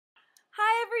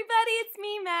Hi everybody, it's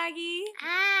me, Maggie.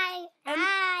 Hi. And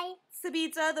Hi.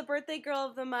 Sabita, the birthday girl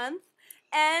of the month,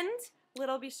 and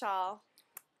little Bishal.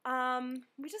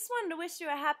 We just wanted to wish you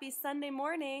a happy Sunday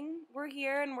morning. We're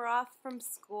here and we're off from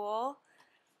school,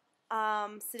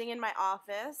 sitting in my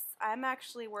office. I'm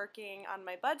actually working on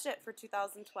my budget for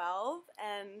 2012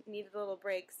 and needed a little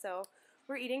break, so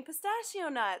we're eating pistachio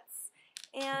nuts.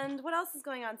 And what else is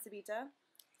going on, Sabita?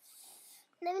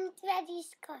 Naveen Tiwari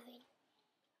is coming.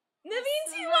 Naveen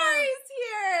Tiwari is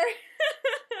here!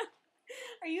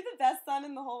 Are you the best son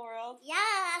in the whole world?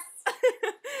 Yes.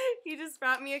 He just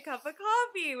brought me a cup of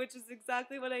coffee, which is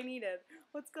exactly what I needed.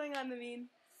 What's going on, Naveen?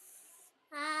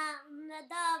 The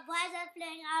boys are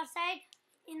playing outside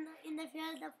in the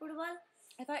field, the football.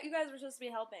 I thought you guys were supposed to be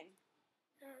helping.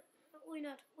 We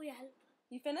help.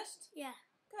 You finished? Yeah.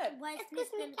 Good. Boys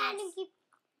Excuse me, can you keep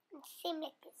same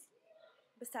like this?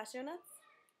 Pistachio nuts?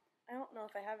 I don't know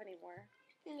if I have any more.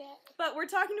 Yeah. But we're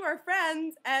talking to our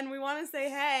friends, and we want to say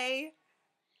hey.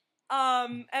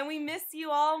 And we miss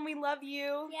you all, and we love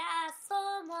you. Yeah,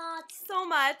 so much. So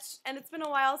much. And it's been a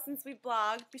while since we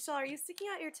blogged. Bishal, are you sticking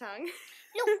out your tongue?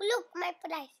 Look, my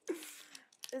prize.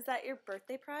 Is that your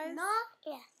birthday prize? No?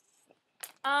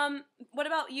 Yeah. What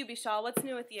about you, Bishal? What's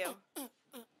new with you?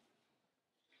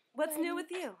 What's new with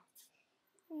you?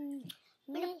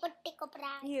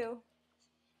 You.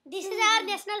 This is our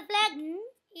national flag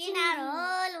in our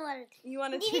whole world. You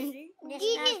want a chingy? This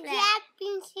is black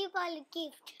principal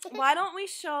gift. Why don't we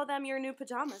show them your new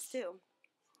pajamas, too?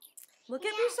 Look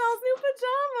at Bishal's new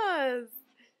pajamas.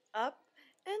 Up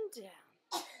and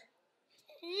down.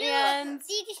 And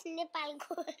this is Nepal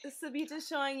gold. Sabita's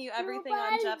showing you everything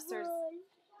on Jeffster's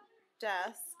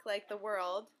desk, like the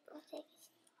world.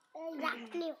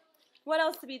 What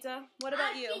else, Sabita? What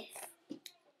about you?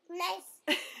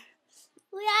 Nice.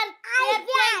 We are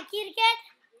playing cricket.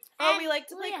 Oh, we like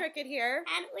to play cricket here.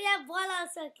 And we have ball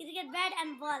also. Cricket bat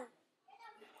and ball.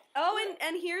 Oh,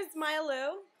 and here's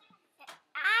Mylou.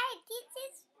 This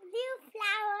is new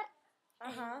flower.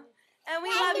 Uh-huh. And we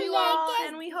love you all,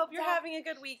 and we hope you're having a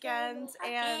good weekend.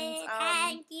 Okay, And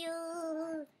thank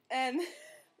you. And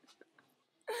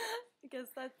I guess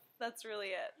that's really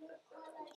it.